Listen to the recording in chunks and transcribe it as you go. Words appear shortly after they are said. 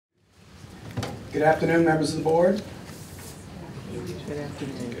Good afternoon, members of the board. Good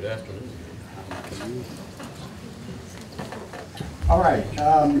afternoon. Good afternoon. All right.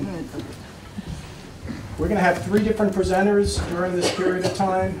 We're going to have three different presenters during this period of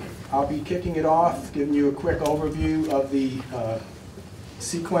time. I'll be kicking it off, giving you a quick overview of the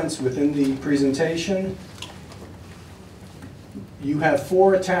sequence within the presentation. You have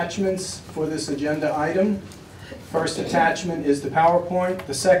 4 attachments for this agenda item. First attachment is the PowerPoint.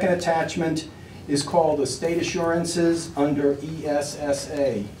 The second attachment is called the State Assurances under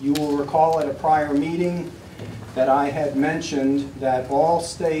ESSA. You will recall at a prior meeting that I had mentioned that all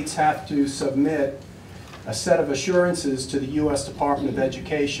states have to submit a set of assurances to the U.S. Department of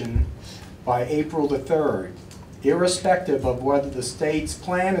Education by April the 3rd, irrespective of whether the state's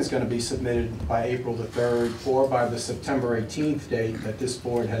plan is going to be submitted by April the 3rd or by the September 18th date that this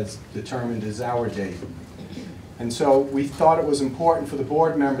board has determined is our date. And so we thought it was important for the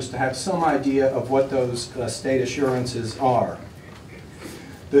board members to have some idea of what those state assurances are.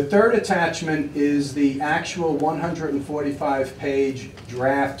 The third attachment is the actual 145-page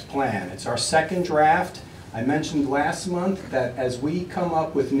draft plan. It's our second draft. I mentioned last month that as we come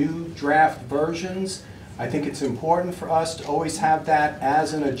up with new draft versions, I think it's important for us to always have that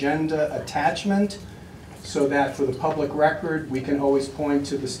as an agenda attachment so that for the public record, we can always point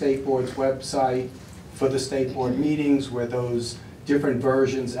to the State Board's website for the State Board meetings where those different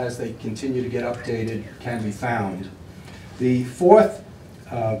versions, as they continue to get updated, can be found. The fourth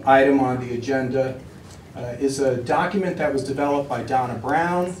item on the agenda is a document that was developed by Donna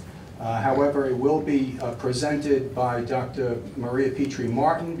Brown. However, it will be presented by Dr. Maria Petrie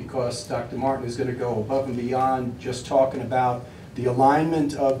Martin because Dr. Martin is going to go above and beyond just talking about the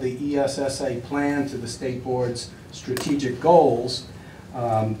alignment of the ESSA plan to the State Board's strategic goals.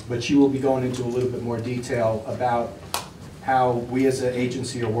 But she will be going into a little bit more detail about how we as an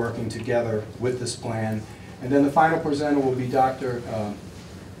agency are working together with this plan. And then the final presenter will be Dr.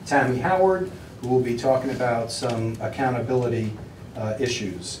 Tammy Howard, who will be talking about some accountability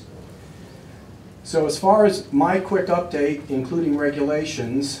issues. So as far as my quick update, including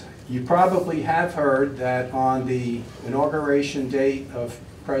regulations, you probably have heard that on the inauguration date of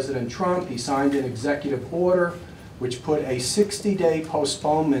President Trump, he signed an executive order which put a 60-day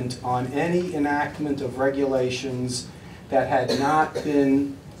postponement on any enactment of regulations that had not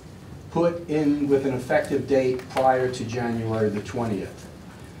been put in with an effective date prior to January the 20th.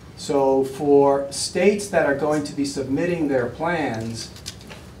 So for states that are going to be submitting their plans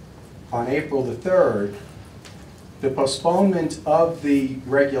on April the 3rd, the postponement of the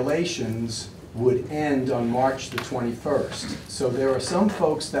regulations would end on March the 21st. So there are some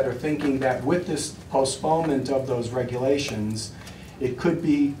folks that are thinking that with this postponement of those regulations, it could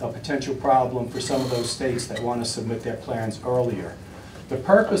be a potential problem for some of those states that want to submit their plans earlier. The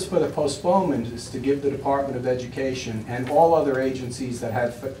purpose for the postponement is to give the Department of Education and all other agencies that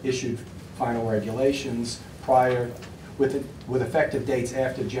have issued final regulations prior with effective dates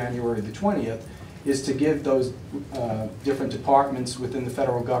after January the 20th, is to give those different departments within the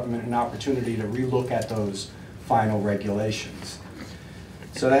federal government an opportunity to relook at those final regulations.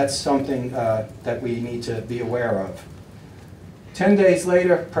 So that's something that we need to be aware of. 10 days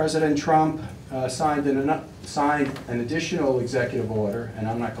later, President Trump signed an additional executive order, and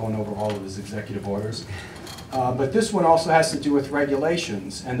I'm not going over all of his executive orders, but this one also has to do with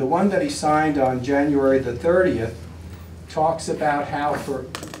regulations. And the one that he signed on January the 30th talks about how for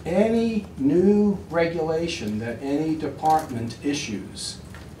any new regulation that any department issues,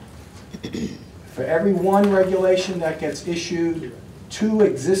 for every one regulation that gets issued, 2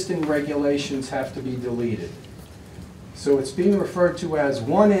 existing regulations have to be deleted. So it's being referred to as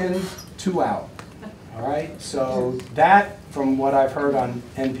 1 in, 2 out. All right? So that, from what I've heard on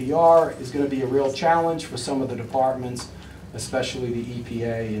NPR, is going to be a real challenge for some of the departments, especially the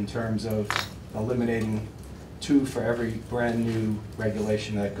EPA, in terms of eliminating 2 for every brand new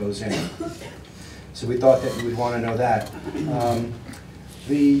regulation that goes in. So we thought that you would want to know that.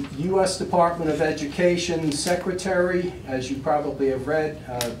 The U.S. Department of Education Secretary, as you probably have read,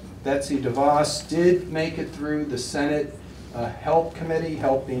 Betsy DeVos, did make it through the Senate Health Committee,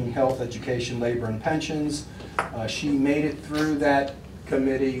 Health being Health, Education, Labor, and Pensions. She made it through that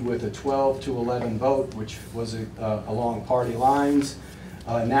committee with a 12-11 vote, which was along party lines.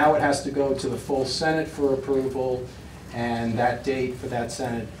 Now it has to go to the full Senate for approval, and that date for that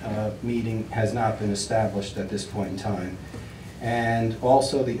Senate meeting has not been established at this point in time. And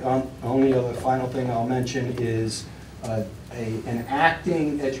also the only other final thing I'll mention is an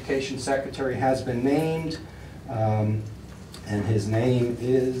acting education secretary has been named, and his name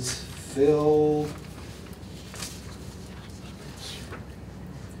is Phil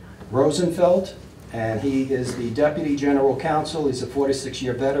Rosenfeld, and he is the Deputy General Counsel. He's a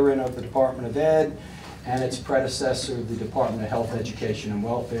 46-year veteran of the Department of Ed and its predecessor, the Department of Health, Education, and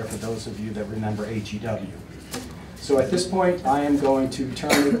Welfare, for those of you that remember HEW. So at this point, I am going to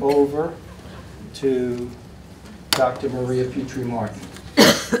turn it over to Dr. Maria Petrie-Martin.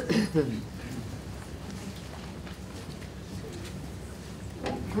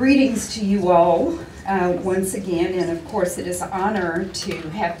 Greetings to you all once again, and of course it is an honor to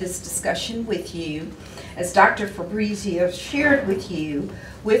have this discussion with you. As Dr. Fabrizio shared with you,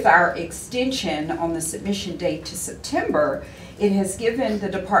 with our extension on the submission date to September, it has given the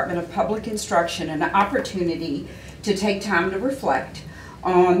Department of Public Instruction an opportunity to take time to reflect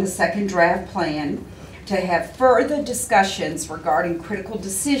on the second draft plan, to have further discussions regarding critical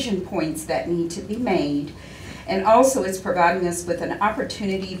decision points that need to be made, and also it's providing us with an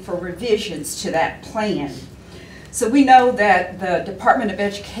opportunity for revisions to that plan. So we know that the Department of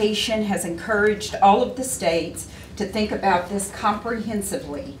Education has encouraged all of the states to think about this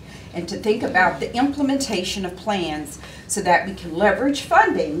comprehensively and to think about the implementation of plans so that we can leverage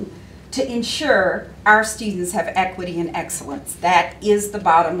funding to ensure our students have equity and excellence. That is the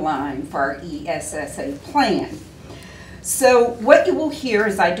bottom line for our ESSA plan. So what you will hear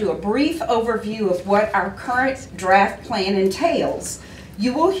is I do a brief overview of what our current draft plan entails.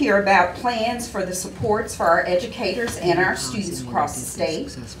 You will hear about plans for the supports for our educators and our students across the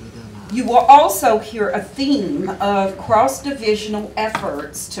state. You will also hear a theme of cross-divisional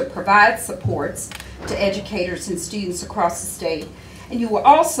efforts to provide supports to educators and students across the state. And you will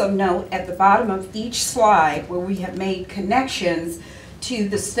also note at the bottom of each slide where we have made connections to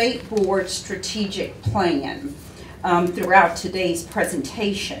the State Board strategic plan throughout today's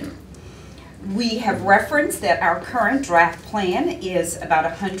presentation. We have referenced that our current draft plan is about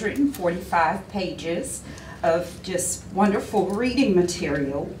 145 pages of just wonderful reading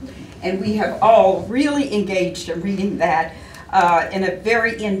material, and we have all really engaged in reading that in a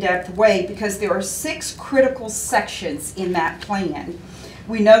very in-depth way because there are 6 critical sections in that plan.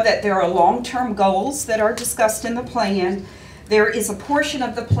 We know that there are long-term goals that are discussed in the plan. There is a portion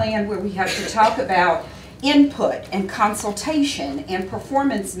of the plan where we have to talk about input and consultation and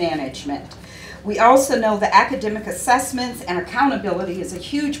performance management. We also know the academic assessments and accountability is a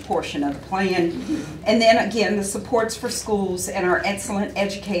huge portion of the plan. And then again, the supports for schools and our excellent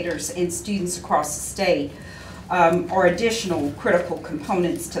educators and students across the state are additional critical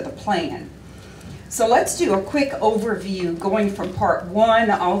components to the plan. So let's do a quick overview going from part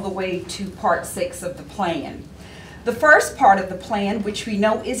 1 all the way to part 6 of the plan. The first part of the plan, which we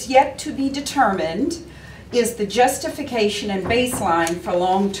know is yet to be determined, is the justification and baseline for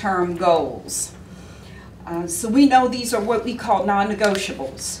long-term goals. So we know these are what we call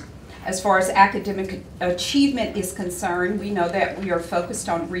non-negotiables. As far as academic achievement is concerned, we know that we are focused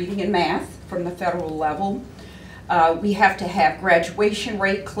on reading and math from the federal level. We have to have graduation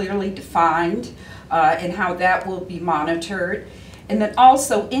rate clearly defined and how that will be monitored. And then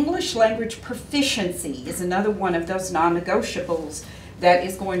also English language proficiency is another one of those non-negotiables that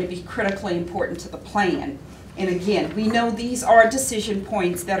is going to be critically important to the plan. And again, we know these are decision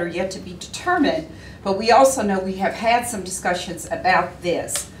points that are yet to be determined, but we also know we have had some discussions about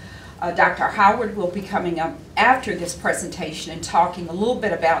this. Dr. Howard will be coming up after this presentation and talking a little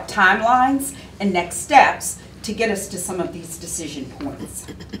bit about timelines and next steps to get us to some of these decision points.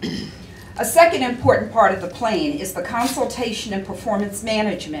 A second important part of the plan is the consultation and performance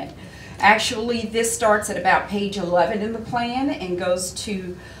management. Actually, this starts at about page 11 in the plan and goes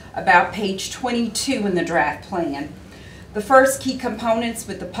to about page 22 in the draft plan. The first key components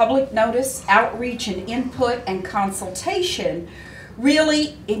with the public notice, outreach and input and consultation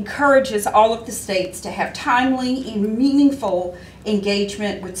really encourages all of the states to have timely and meaningful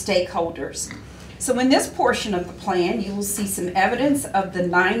engagement with stakeholders. So in this portion of the plan, you will see some evidence of the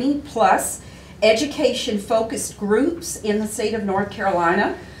 90+ education-focused groups in the state of North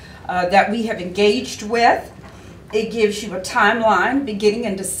Carolina that we have engaged with. It gives you a timeline beginning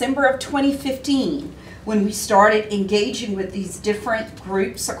in December of 2015 when we started engaging with these different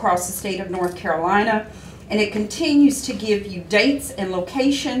groups across the state of North Carolina, and it continues to give you dates and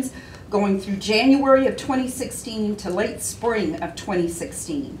locations going through January of 2016 to late spring of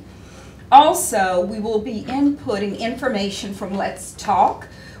 2016. Also, we will be inputting information from Let's Talk.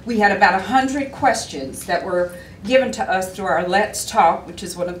 We had about 100 questions that were given to us through our Let's Talk, which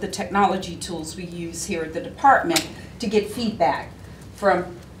is one of the technology tools we use here at the department to get feedback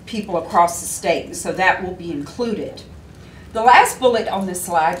from people across the state, so that will be included. The last bullet on this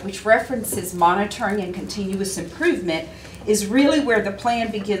slide, which references monitoring and continuous improvement, is really where the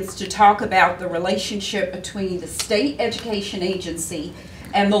plan begins to talk about the relationship between the state education agency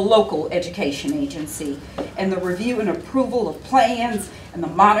and the local education agency, and the review and approval of plans, and the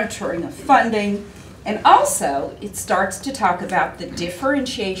monitoring of funding. And also, it starts to talk about the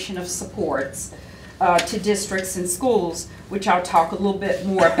differentiation of supports to districts and schools, which I'll talk a little bit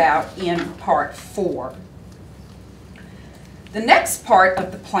more about in part 4. The next part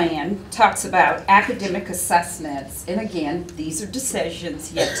of the plan talks about academic assessments, and again, these are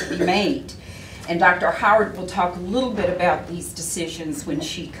decisions yet to be made. And Dr. Howard will talk a little bit about these decisions when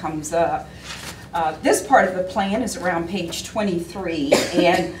she comes up. This part of the plan is around page 23,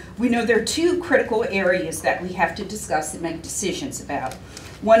 and we know there are 2 critical areas that we have to discuss and make decisions about.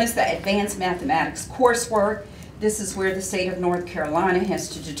 One is the advanced mathematics coursework. This is where the state of North Carolina has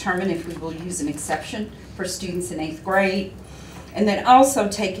to determine if we will use an exception for students in 8th grade. And then also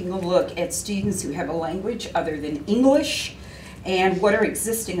taking a look at students who have a language other than English, and what are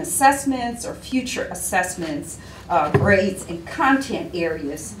existing assessments or future assessments, grades and content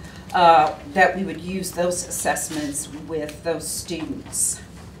areas that we would use those assessments with those students.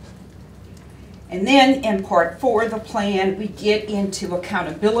 And then in part 4 of the plan, we get into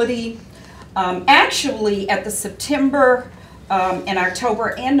accountability. Actually, at the September in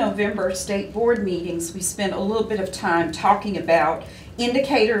October and November state board meetings, we spent a little bit of time talking about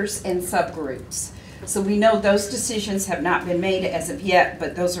indicators and subgroups. So we know those decisions have not been made as of yet,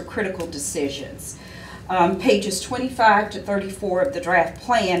 but those are critical decisions. Pages 25 to 34 of the draft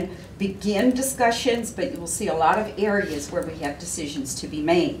plan begin discussions, but you will see a lot of areas where we have decisions to be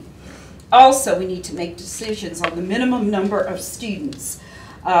made. Also, we need to make decisions on the minimum number of students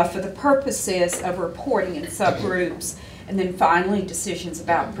for the purposes of reporting in subgroups. And then finally, decisions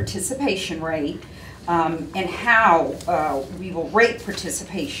about participation rate and how we will rate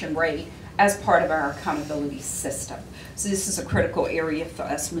participation rate as part of our accountability system. So this is a critical area for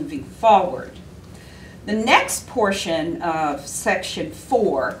us moving forward. The next portion of section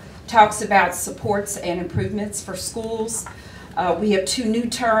 4 talks about supports and improvements for schools. We have 2 new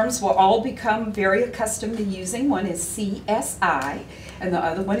terms we'll all become very accustomed to using. One is CSI and the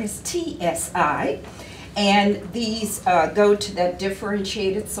other one is TSI. And these go to that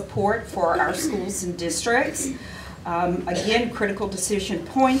differentiated support for our schools and districts. Again, critical decision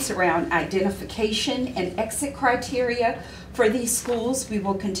points around identification and exit criteria for these schools we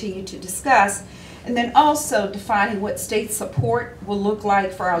will continue to discuss. And then also defining what state support will look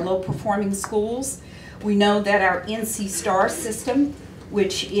like for our low-performing schools. We know that our NC STAR system,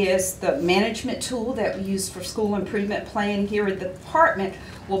 which is the management tool that we use for school improvement plan here at the department,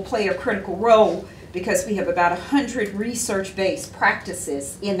 will play a critical role because we have about 100 research-based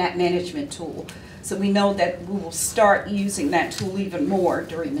practices in that management tool. So we know that we will start using that tool even more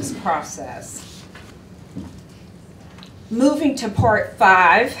during this process. Moving to part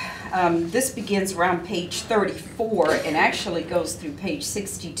 5, this begins around page 34 and actually goes through page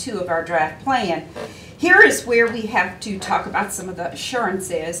 62 of our draft plan. Here is where we have to talk about some of the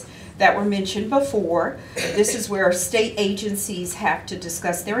assurances that were mentioned before. This is where state agencies have to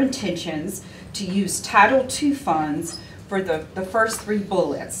discuss their intentions to use Title II funds for the first 3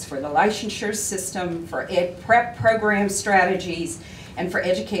 bullets, for the licensure system, for ed prep program strategies, and for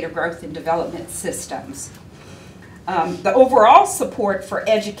educator growth and development systems. The overall support for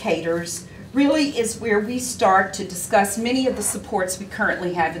educators really is where we start to discuss many of the supports we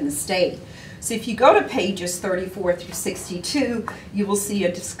currently have in the state. So if you go to pages 34 through 62, you will see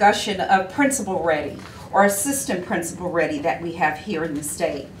a discussion of principal ready or assistant principal ready that we have here in the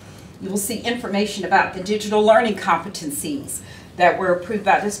state. You will see information about the digital learning competencies that were approved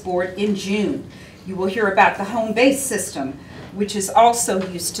by this board in June. You will hear about the home-based system, which is also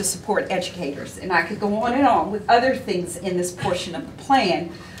used to support educators. And I could go on and on with other things in this portion of the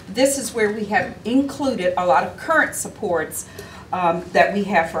plan. This is where we have included a lot of current supports that we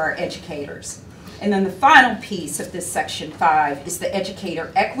have for our educators. And then the final piece of this section 5 is the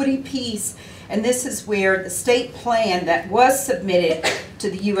educator equity piece. And this is where the state plan that was submitted to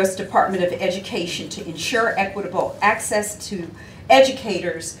the U.S. Department of Education to ensure equitable access to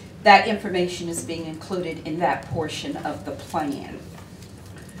educators, that information is being included in that portion of the plan.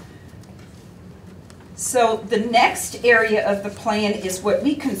 So the next area of the plan is what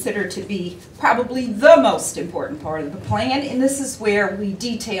we consider to be probably the most important part of the plan, and this is where we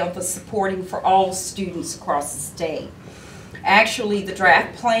detail the supporting for all students across the state. Actually, the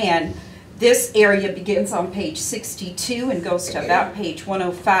draft plan, this area begins on page 62 and goes to about page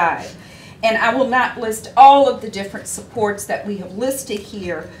 105. And I will not list all of the different supports that we have listed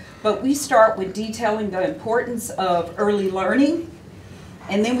here, but we start with detailing the importance of early learning.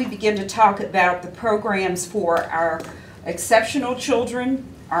 And then we begin to talk about the programs for our exceptional children,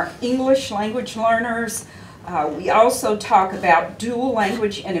 our English language learners, We also talk about dual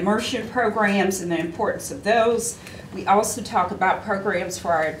language and immersion programs and the importance of those. We also talk about programs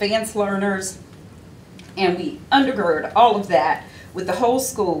for our advanced learners, and we undergird all of that with the whole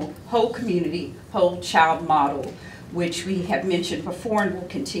school, whole community, whole child model, which we have mentioned before and will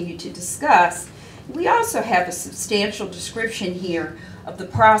continue to discuss. We also have a substantial description here of the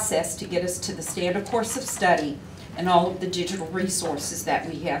process to get us to the standard course of study and all of the digital resources that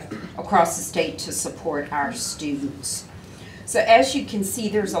we have across the state to support our students. So as you can see,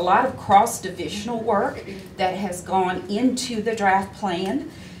 there's a lot of cross-divisional work that has gone into the draft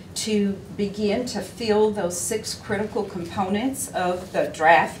plan to begin to fill those 6 critical components of the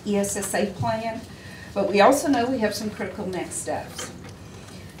draft ESSA plan. But we also know we have some critical next steps.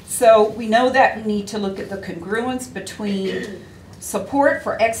 So we know that we need to look at the congruence between support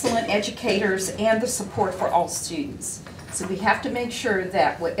for excellent educators and the support for all students. So we have to make sure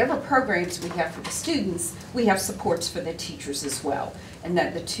that whatever programs we have for the students, we have supports for the teachers as well, and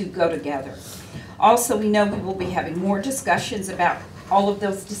that the two go together. Also, we know we will be having more discussions about all of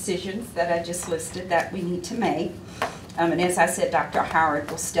those decisions that I just listed that we need to make. And as I said, Dr.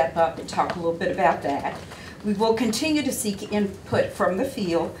 Howard will step up and talk a little bit about that. We will continue to seek input from the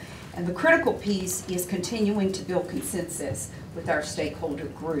field, and the critical piece is continuing to build consensus with our stakeholder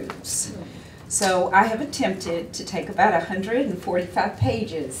groups. So I have attempted to take about 145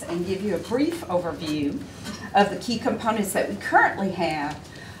 pages and give you a brief overview of the key components that we currently have,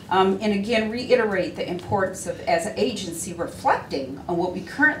 and again reiterate the importance of, as an agency, reflecting on what we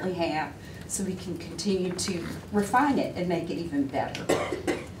currently have so we can continue to refine it and make it even better.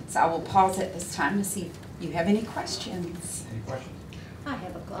 So I will pause at this time to see if you have any questions. Any questions? I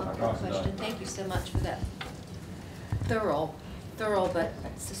have a question. Thank you so much for that thorough but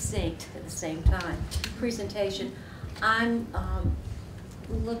succinct at the same time presentation. I'm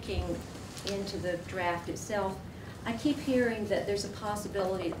looking into the draft itself. I keep hearing that there's a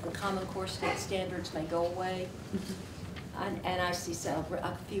possibility that the Common Core state standards may go away. And I see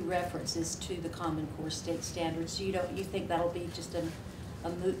a few references to the Common Core state standards. So you think that'll be just a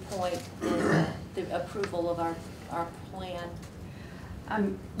moot point in the approval of our plan?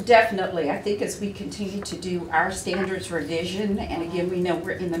 Definitely. I think as we continue to do our standards revision, and again, we know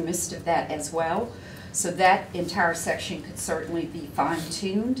we're in the midst of that as well, so that entire section could certainly be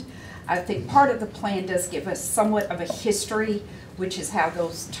fine-tuned. I think part of the plan does give us somewhat of a history, which is how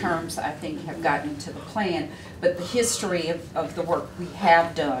those terms, I think, have gotten into the plan, but the history of the work we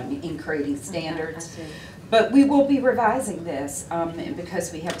have done in creating standards. Okay, but we will be revising this, and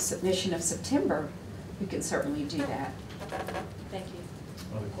because we have a submission of September, we can certainly do that. Thank you.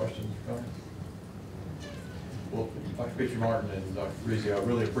 Other questions or comments? Well, Dr. Beecher Martin and Dr. Rizzi, I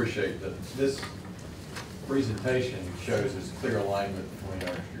really appreciate that this presentation shows us clear alignment between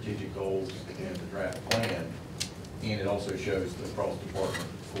our strategic goals and the draft plan, and it also shows the cross-department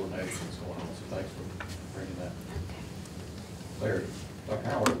coordination that's going on. So thanks for bringing that. Larry, Dr.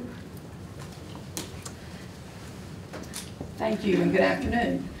 Howard. Thank you and good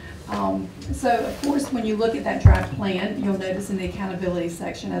afternoon. So of course, when you look at that draft plan, you'll notice in the accountability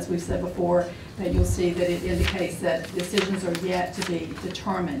section, as we've said before, that you'll see that it indicates that decisions are yet to be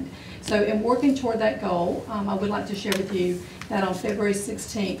determined. So in working toward that goal, I would like to share with you that on February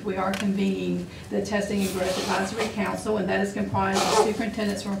 16th, we are convening the Testing and Growth Advisory Council, and that is comprised of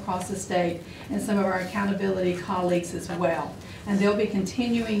superintendents from across the state and some of our accountability colleagues as well. And they'll be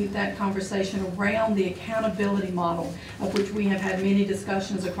continuing that conversation around the accountability model, of which we have had many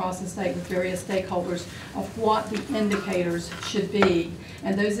discussions across the state with various stakeholders of what the indicators should be.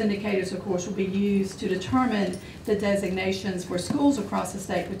 And those indicators, of course, will be used to determine the designations for schools across the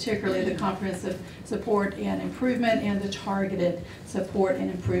state, particularly the comprehensive support and improvement and the targeted support and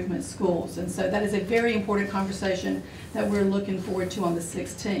improvement schools. And so that is a very important conversation that we're looking forward to on the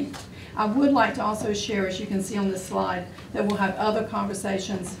 16th. I would like to also share, as you can see on this slide, that we'll have other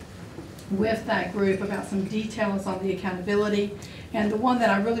conversations with that group about some details on the accountability. And the one that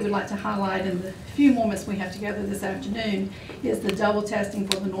I really would like to highlight in the few moments we have together this afternoon is the double testing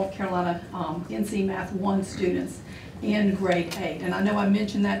for the North Carolina NC Math 1 students in grade 8. And I know I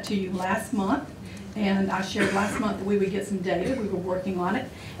mentioned that to you last month, and I shared last month that we would get some data. We were working on it.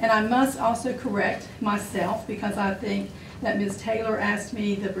 And I must also correct myself, because I think that Ms. Taylor asked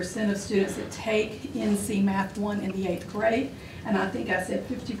me the percent of students that take NC Math 1 in the 8th grade, and I think I said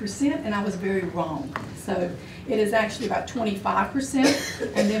 50%, and I was very wrong. So it is actually about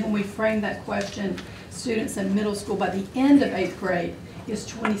 25%, and then when we frame that question, students in middle school by the end of 8th grade is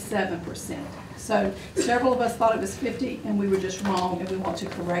 27%. So several of us thought it was 50, and we were just wrong, and we want to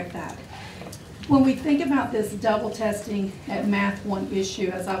correct that. When we think about this double testing at Math 1 issue,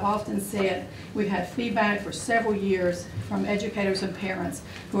 as I've often said, we've had feedback for several years from educators and parents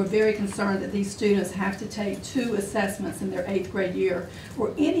who are very concerned that these students have to take 2 assessments in their 8th grade year,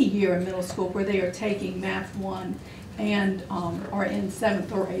 or any year in middle school where they are taking Math 1 and are in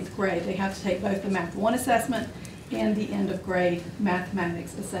 7th or 8th grade. They have to take both the Math 1 assessment and the end of grade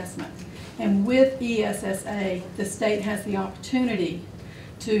mathematics assessment. And with ESSA, the state has the opportunity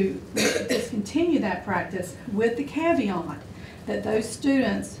to discontinue that practice with the caveat that those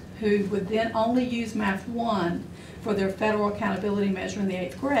students who would then only use Math 1 for their federal accountability measure in the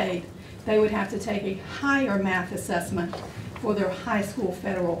 8th grade, they would have to take a higher math assessment for their high school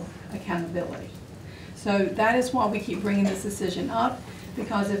federal accountability. So that is why we keep bringing this decision up,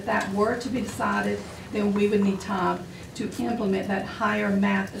 because if that were to be decided, then we would need time to implement that higher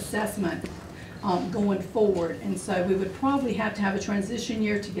math assessment going forward. And so we would probably have to have a transition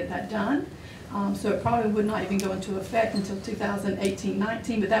year to get that done. So it probably would not even go into effect until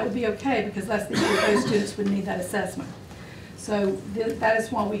 2018-19, but that would be okay because that's the year those students would need that assessment. So that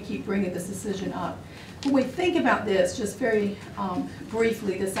is why we keep bringing this decision up. When we think about this, just very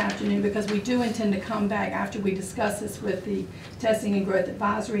briefly this afternoon, because we do intend to come back after we discuss this with the Testing and Growth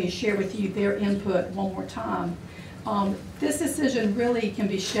Advisory and share with you their input one more time. This decision really can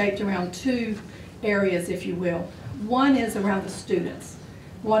be shaped around 2 areas, if you will. One is around the students.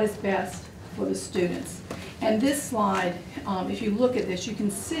 What is best for the students? And this slide, if you look at this, you can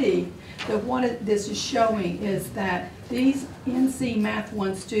see that what this is showing is that these NC Math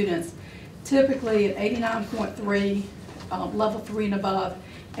 1 students, typically at 89.3, level 3 and above,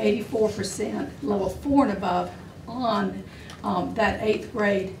 84%, level 4 and above on that 8th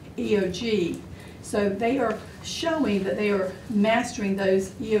grade EOG. So they are showing that they are mastering those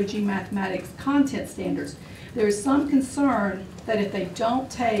EOG mathematics content standards. There is some concern that if they don't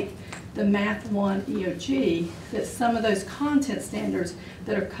take the Math 1 EOG, that some of those content standards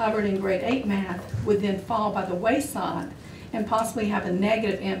that are covered in grade 8 math would then fall by the wayside and possibly have a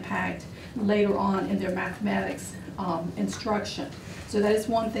negative impact later on in their mathematics instruction. So that is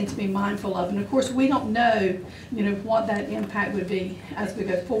one thing to be mindful of. And of course, we don't know, what that impact would be as we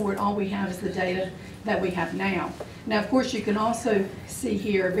go forward. All we have is the data that we have now. Now, of course, you can also see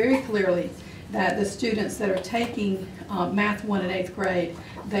here very clearly that the students that are taking Math 1 in 8th grade,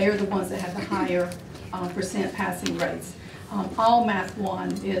 they are the ones that have the higher percent passing rates. All Math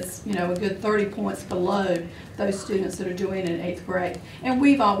 1 is, a good 30 points below those students that are doing it in 8th grade. And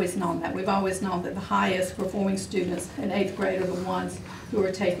we've always known that. We've always known that the highest performing students in 8th grade are the ones who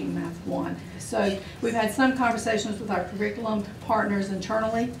are taking Math 1. So we've had some conversations with our curriculum partners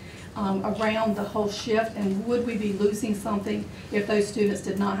internally around the whole shift, and would we be losing something if those students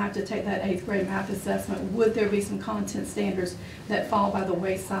did not have to take that 8th grade math assessment? Would there be some content standards that fall by the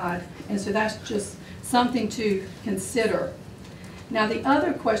wayside? And so that's just something to consider. Now, the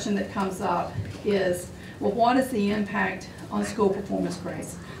other question that comes up is, well, what is the impact on school performance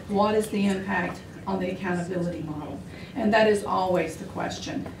grades? What is the impact on the accountability model? And that is always the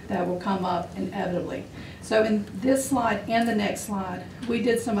question that will come up inevitably. So in this slide and the next slide, we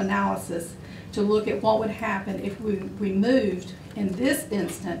did some analysis to look at what would happen if we removed, in this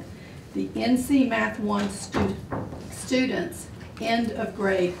instant, the NC Math 1 students' end of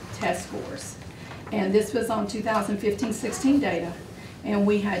grade test scores. And this was on 2015-16 data. And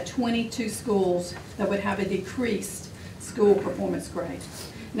we had 22 schools that would have a decreased school performance grade.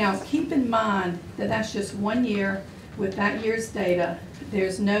 Now, keep in mind that that's just 1 year with that year's data.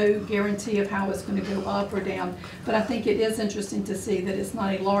 There's no guarantee of how it's going to go up or down. But I think it is interesting to see that it's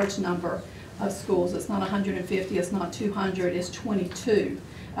not a large number of schools. It's not 150, it's not 200, it's 22.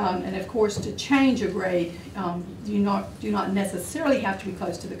 And of course, to change a grade, you do not necessarily have to be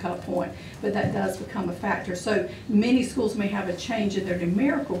close to the cut point, but that does become a factor. So many schools may have a change in their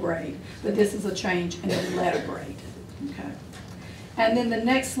numerical grade, but this is a change in their letter grade. Okay. And then the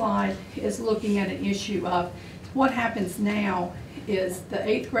next slide is looking at an issue of what happens now is the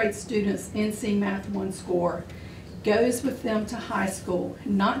 8th grade students' NC Math 1 score goes with them to high school,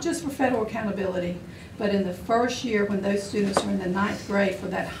 not just for federal accountability, but in the first year when those students are in the 9th grade for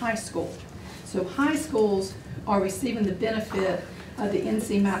that high school. So high schools are receiving the benefit of the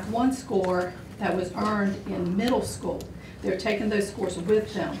NC Math 1 score that was earned in middle school. They're taking those scores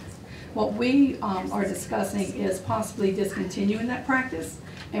with them. What we are discussing is possibly discontinuing that practice,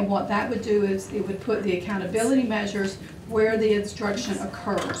 and what that would do is it would put the accountability measures where the instruction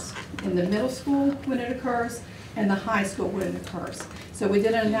occurs, in the middle school when it occurs, and the high school when it occurs. So we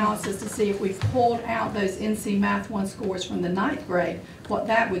did an analysis to see if we pulled out those NC Math 1 scores from the 9th grade, what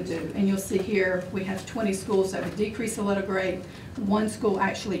that would do. And you'll see here, we have 20 schools that would decrease a letter grade, 1 school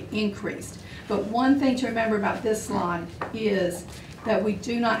actually increased. But one thing to remember about this slide is that we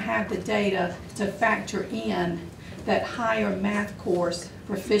do not have the data to factor in that higher math course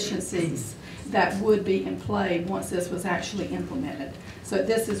proficiencies that would be in play once this was actually implemented. So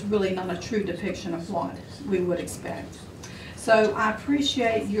this is really not a true depiction of what we would expect. So I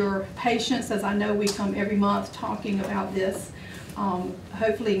appreciate your patience, as I know we come every month talking about this.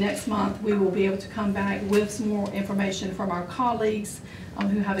 Hopefully next month we will be able to come back with some more information from our colleagues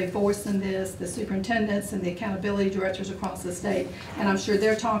who have a voice in this, the superintendents and the accountability directors across the state. And I'm sure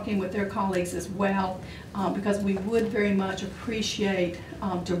they're talking with their colleagues as well, because we would very much appreciate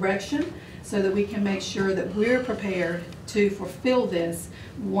direction so that we can make sure that we're prepared to fulfill this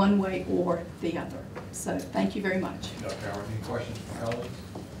one way or the other. So thank you very much. Dr. Howard, any questions from colleagues?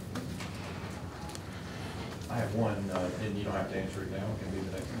 I have one, and you don't have to answer it now, it can be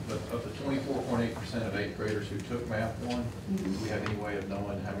the next one. But of the 24.8% of 8th graders who took Math 1, do we have any way of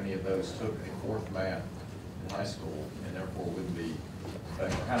knowing how many of those took a 4th math in high school and therefore wouldn't be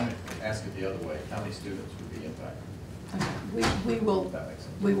affected? How many, ask it the other way, how many students would be impacted? We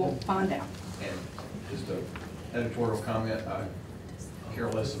will find out. And just an editorial comment, I care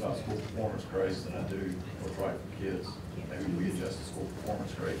less about school performance grades than I do what's right for kids. Maybe we adjust the school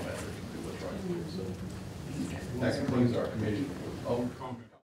performance grade method to do what's right for kids. So that concludes our committee report.